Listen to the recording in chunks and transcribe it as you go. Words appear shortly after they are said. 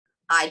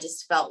I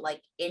just felt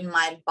like in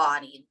my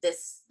body,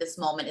 this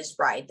moment is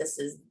right. This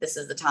is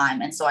the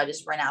time. And so I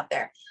just ran out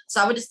there.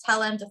 So I would just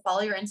tell him to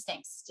follow your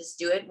instincts. Just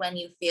do it when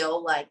you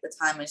feel like the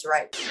time is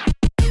right.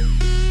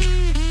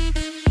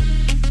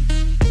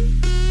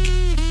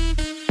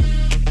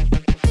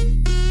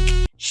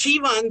 She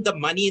won the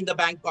Money in the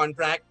Bank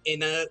contract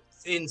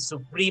in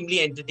supremely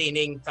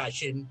entertaining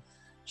fashion.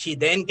 She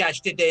then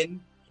cashed it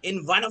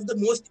in one of the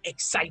most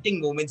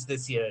exciting moments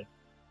this year.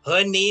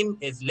 Her name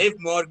is Liv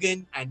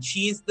Morgan, and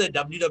she's the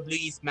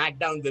WWE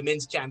SmackDown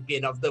Women's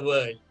Champion of the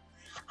world.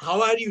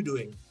 How are you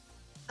doing?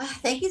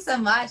 Thank you so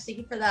much. Thank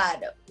you for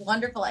that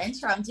wonderful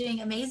intro. I'm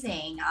doing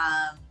amazing.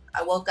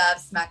 I woke up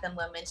SmackDown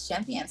Women's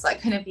Champion, so I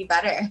couldn't be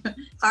better.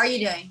 How are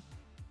you doing?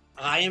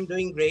 I am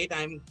doing great.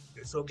 I'm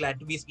so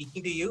glad to be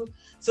speaking to you.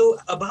 So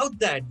about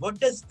that, what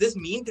does this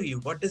mean to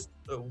you? What does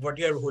what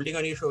you're holding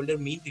on your shoulder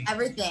mean to you?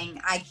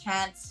 Everything. I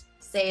can't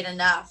say it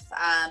enough,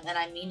 and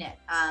I mean it.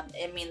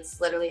 It means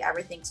literally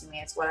everything to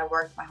me. It's what I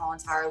worked my whole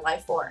entire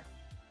life for.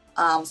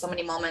 So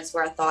many moments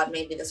where I thought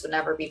maybe this would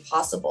never be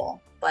possible,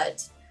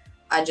 but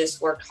I just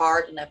worked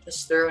hard and I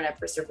pushed through and I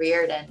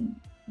persevered, and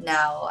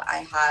now I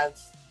have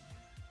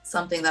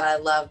something that I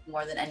love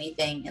more than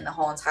anything in the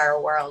whole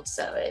entire world.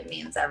 So it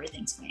means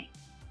everything to me.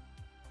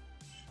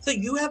 So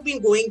you have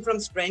been going from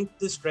strength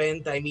to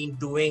strength. I mean,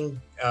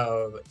 doing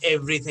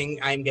everything,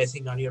 I'm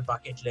guessing, on your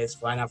bucket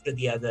list, one after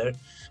the other.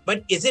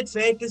 But is it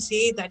fair to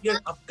say that your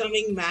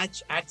upcoming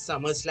match at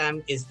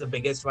SummerSlam is the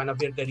biggest one of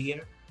your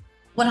career?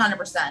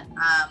 100%.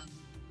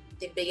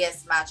 The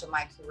biggest match of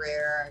my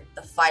career,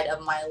 the fight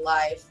of my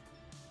life.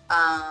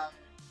 I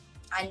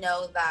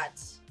know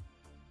that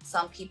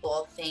some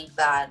people think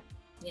that,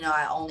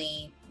 I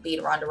only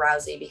beat Ronda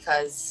Rousey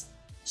because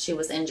she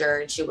was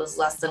injured. She was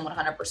less than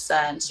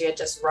 100%. She had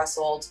just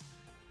wrestled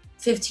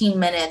 15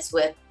 minutes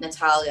with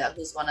Natalya,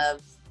 who's one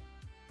of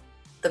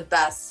the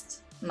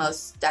best,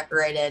 most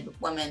decorated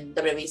women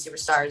WWE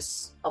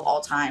superstars of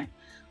all time.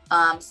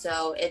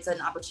 So it's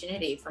an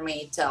opportunity for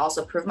me to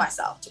also prove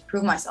myself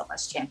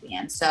as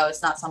champion. So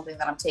it's not something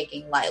that I'm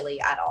taking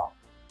lightly at all.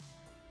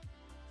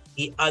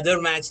 The other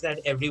match that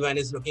everyone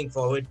is looking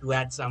forward to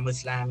at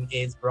SummerSlam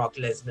is Brock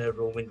Lesnar,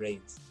 Roman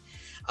Reigns.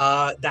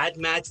 That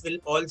match will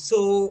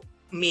also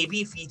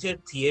maybe feature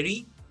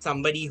Theory,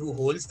 somebody who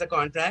holds the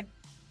contract.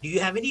 Do you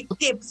have any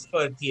tips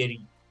for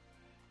Theory?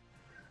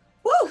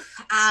 Woo!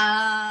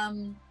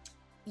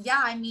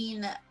 Yeah, I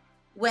mean,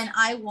 when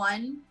I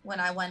won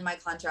my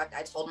contract,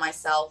 I told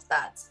myself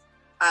that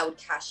I would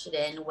cash it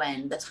in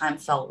when the time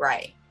felt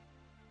right.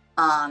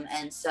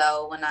 And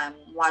so when I'm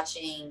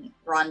watching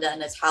Ronda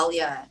and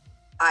Natalya,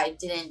 I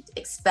didn't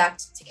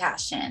expect to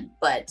cash in,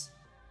 but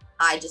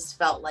I just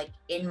felt like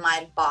in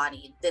my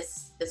body,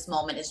 this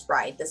moment is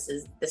right. This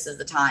is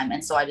the time.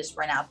 And so I just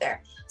ran out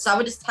there. So I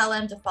would just tell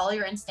him to follow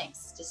your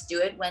instincts. Just do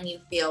it when you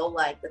feel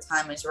like the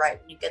time is right.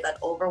 When you get that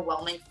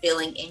overwhelming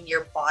feeling in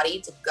your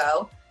body to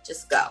go,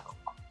 just go.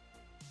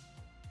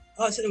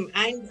 Awesome.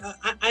 And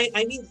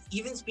I mean,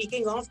 even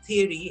speaking of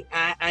Theory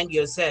and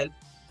yourself,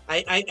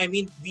 I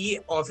mean, we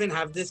often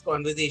have this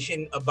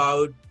conversation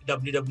about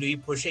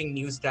WWE pushing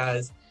new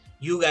stars.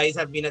 You guys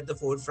have been at the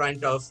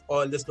forefront of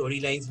all the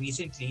storylines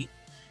recently.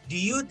 Do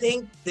you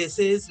think this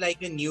is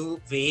like a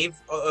new wave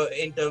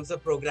in terms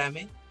of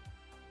programming?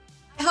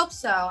 I hope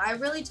so. I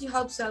really do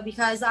hope so,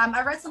 because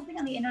I read something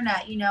on the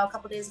internet, a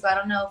couple of days ago. I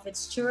don't know if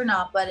it's true or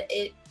not, but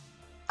it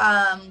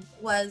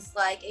was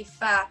like a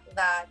fact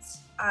that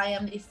I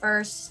am the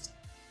first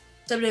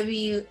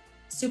WWE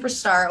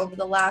superstar over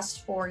the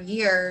last 4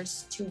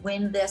 years to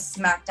win this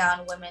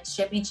SmackDown Women's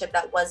Championship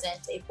that wasn't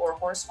a 4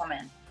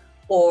 horsewoman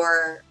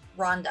or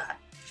Ronda.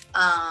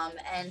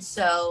 And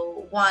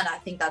so I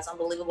think that's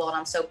unbelievable, and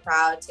I'm so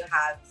proud to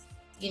have,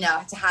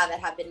 to have it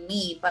have been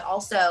me. But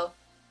also,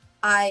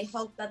 I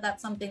hope that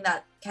that's something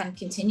that can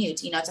continue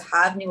to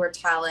have newer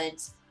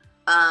talent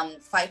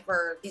fight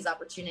for these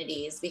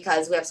opportunities,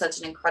 because we have such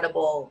an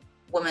incredible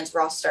women's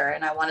roster,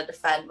 and I want to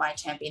defend my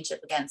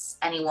championship against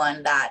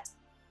anyone that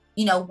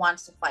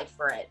wants to fight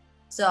for it.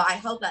 So I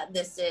hope that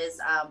this is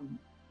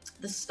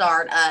the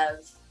start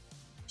of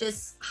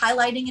just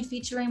highlighting and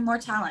featuring more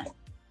talent.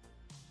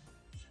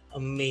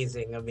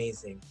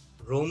 Amazing.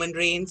 Roman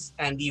Reigns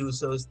and the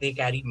Usos, they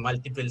carry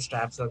multiple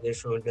straps on their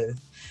shoulders.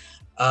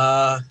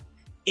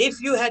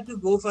 If you had to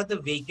go for the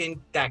vacant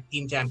tag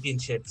team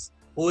championships,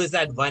 who is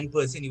that one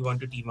person you want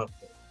to team up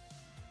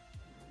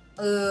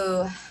with?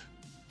 Ooh,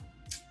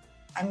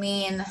 I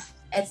mean,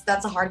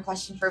 that's a hard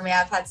question for me.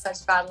 I've had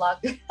such bad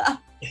luck.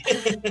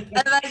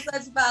 I've had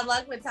such bad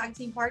luck with tag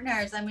team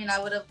partners. I mean, I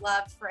would have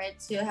loved for it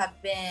to have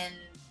been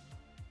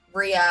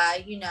Rhea.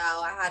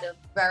 I had a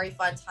very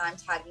fun time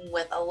tagging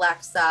with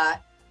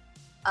Alexa.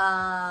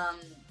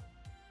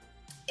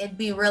 It'd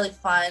be really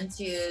fun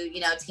to,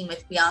 team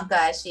with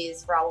Bianca.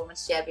 She's Raw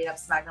Women's Champion,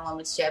 SmackDown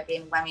Women's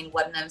Champion. I mean,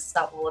 what an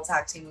unstoppable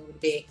tag team it would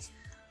be.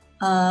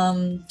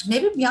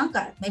 Maybe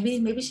Bianca.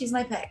 Maybe she's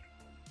my pick.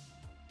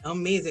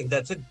 Amazing.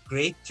 That's a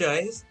great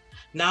choice.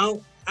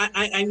 Now,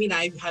 I mean,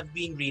 I have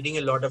been reading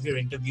a lot of your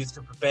interviews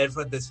to prepare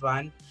for this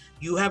one.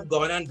 You have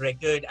gone on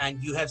record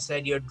and you have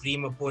said your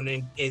dream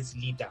opponent is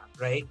Lita,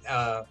 right?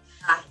 Ah,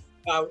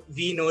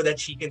 We know that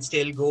she can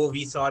still go.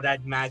 We saw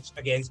that match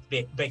against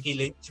Becky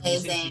Lynch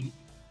amazing.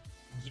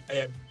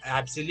 recently.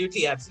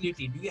 Absolutely,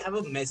 absolutely. Do you have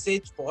a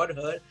message for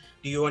her?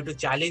 Do you want to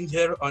challenge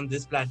her on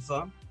this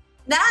platform?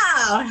 No,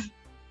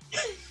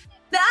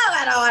 no,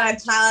 I don't want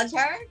to challenge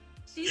her.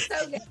 She's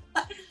so good.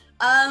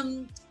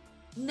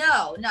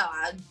 No.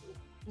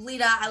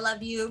 Lita, I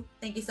love you.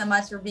 Thank you so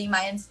much for being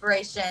my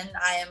inspiration.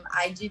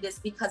 I do this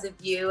because of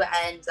you,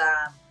 and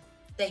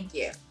thank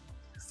you.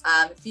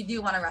 If you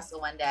do want to wrestle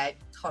one day,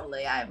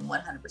 totally, I'm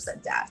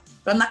 100% down.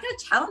 But I'm not going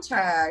to challenge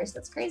her.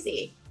 That's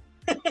crazy.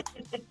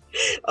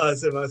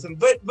 Awesome.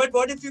 But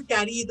what if you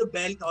carry the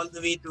belt all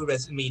the way to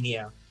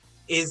WrestleMania?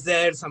 Is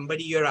there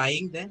somebody you're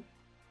eyeing then?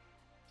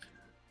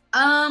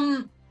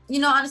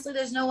 Honestly,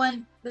 there's no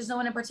one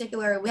in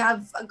particular. We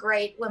have a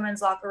great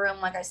women's locker room,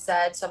 like I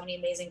said, so many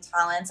amazing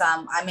talents. I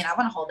want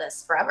to hold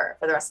this forever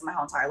for the rest of my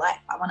whole entire life.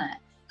 I want to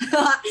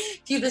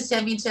keep this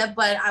championship,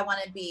 but I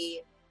want to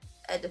be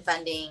a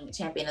defending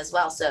champion as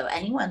well. So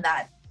anyone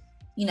that,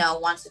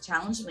 wants to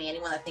challenge me,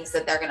 anyone that thinks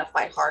that they're going to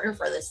fight harder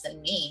for this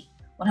than me,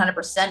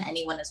 100%,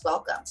 anyone is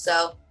welcome.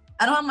 So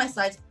I don't have my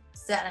sights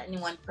set on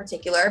anyone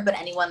particular, but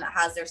anyone that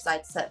has their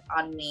sights set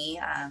on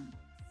me,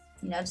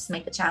 just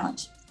make the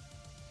challenge.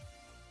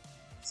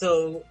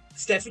 So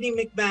Stephanie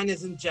McMahon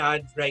is in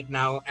charge right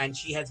now, and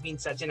she has been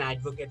such an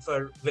advocate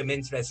for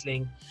women's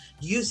wrestling.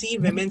 Do you see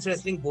women's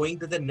wrestling going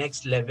to the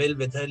next level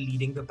with her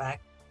leading the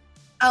pack?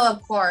 Oh,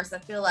 of course. I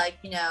feel like,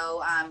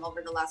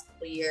 over the last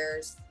couple of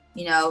years,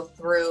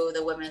 through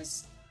the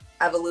women's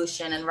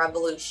evolution and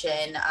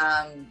revolution,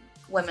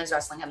 women's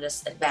wrestling have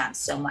just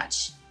advanced so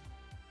much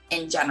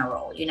in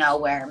general,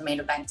 where main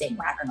eventing,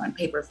 we're having on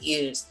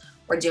pay-per-views,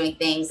 we're doing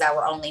things that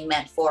were only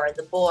meant for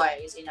the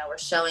boys, we're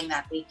showing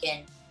that we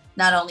can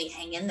not only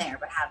hang in there,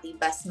 but have the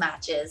best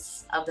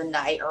matches of the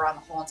night or on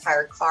the whole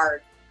entire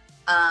card.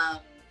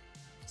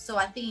 So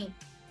I think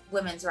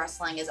women's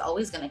wrestling is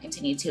always going to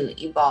continue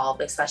to evolve,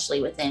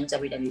 especially within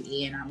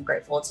WWE, and I'm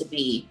grateful to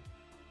be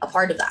a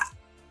part of that.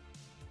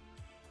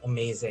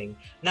 Amazing.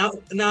 Now,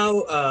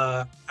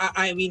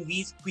 I mean,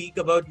 we speak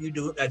about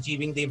you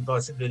achieving the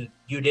impossible.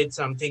 You did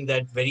something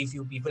that very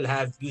few people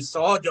have. You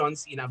saw John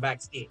Cena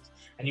backstage,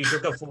 and you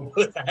took a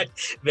photo that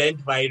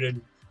went viral.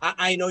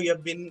 I know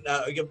you've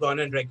gone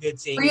on record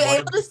saying. Were you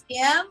able to see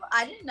him?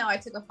 I didn't know I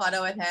took a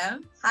photo with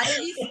him. How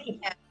did you see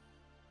him?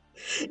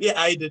 Yeah,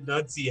 I did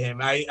not see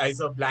him. I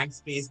saw blank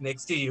space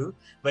next to you,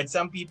 but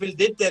some people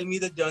did tell me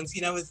that John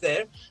Cena was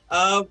there.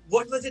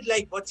 What was it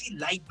like? What's he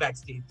like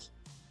backstage?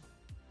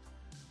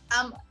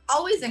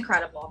 Always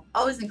incredible.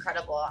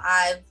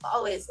 I've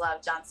always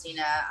loved John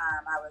Cena.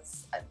 I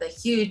was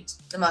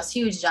the most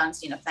huge John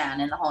Cena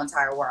fan in the whole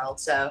entire world.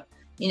 So,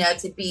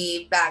 to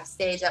be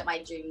backstage at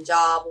my dream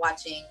job,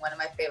 watching one of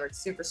my favorite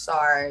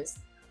superstars,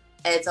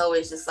 it's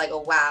always just like a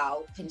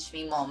wow, pinch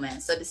me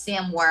moment. So to see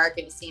him work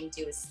and to see him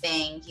do his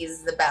thing,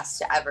 he's the best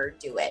to ever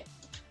do it.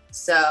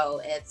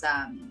 So it's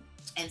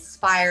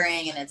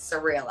inspiring and it's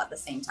surreal at the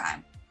same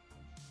time.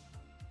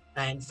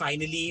 And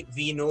finally,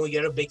 we know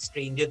you're a big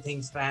Stranger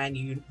Things fan.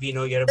 We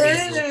know you're a big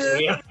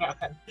fan.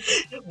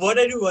 What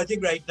are you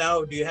watching right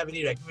now? Do you have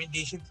any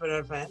recommendations for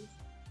our fans?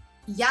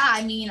 Yeah, I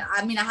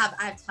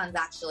have tons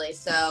actually.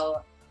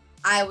 So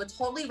I would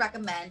totally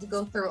recommend to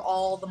go through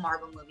all the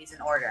Marvel movies in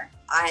order.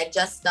 I had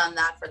just done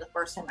that for the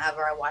first time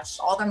ever. I watched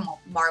all the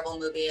Marvel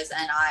movies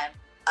and I'm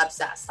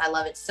obsessed. I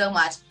love it so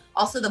much.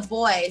 Also The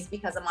Boys,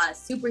 because I'm on a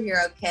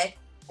superhero kick.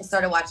 I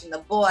started watching The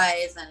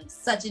Boys, and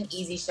such an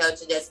easy show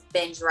to just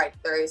binge right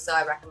through. So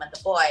I recommend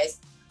The Boys.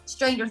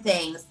 Stranger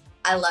Things.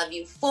 I love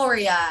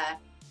Euphoria.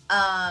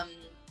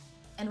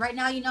 And right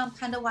now, I'm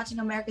kind of watching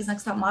America's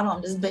Next Top Model.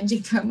 I'm just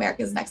binging through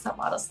America's Next Top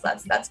Model. So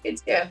that's good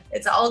too.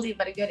 It's an oldie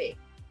but a goodie.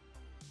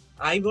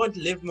 I want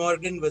Liv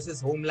Morgan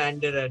versus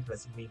Homelander at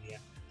WrestleMania.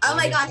 Oh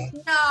my gosh,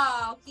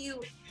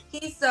 no.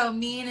 He's so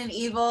mean and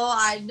evil.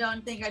 I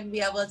don't think I'd be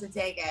able to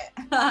take it.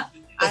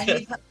 I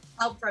need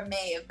help from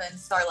Maeve and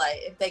Starlight.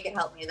 If they can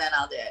help me, then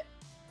I'll do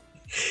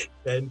it.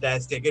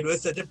 Fantastic. It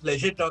was such a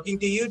pleasure talking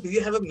to you. Do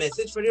you have a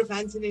message for your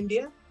fans in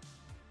India?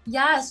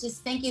 Yes,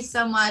 just thank you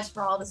so much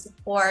for all the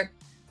support.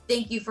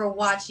 Thank you for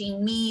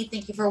watching me.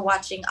 Thank you for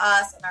watching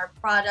us and our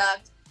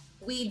product.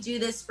 We do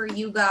this for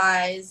you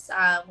guys.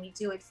 We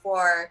do it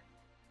for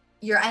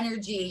your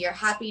energy, your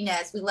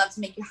happiness. We love to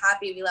make you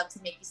happy. We love to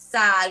make you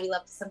sad. We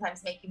love to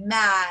sometimes make you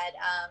mad.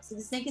 So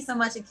just thank you so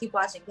much and keep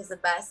watching because the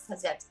best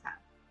has yet to come.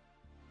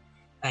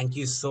 Thank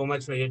you so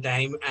much for your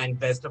time and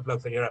best of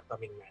luck for your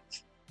upcoming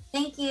match.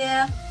 Thank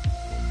you.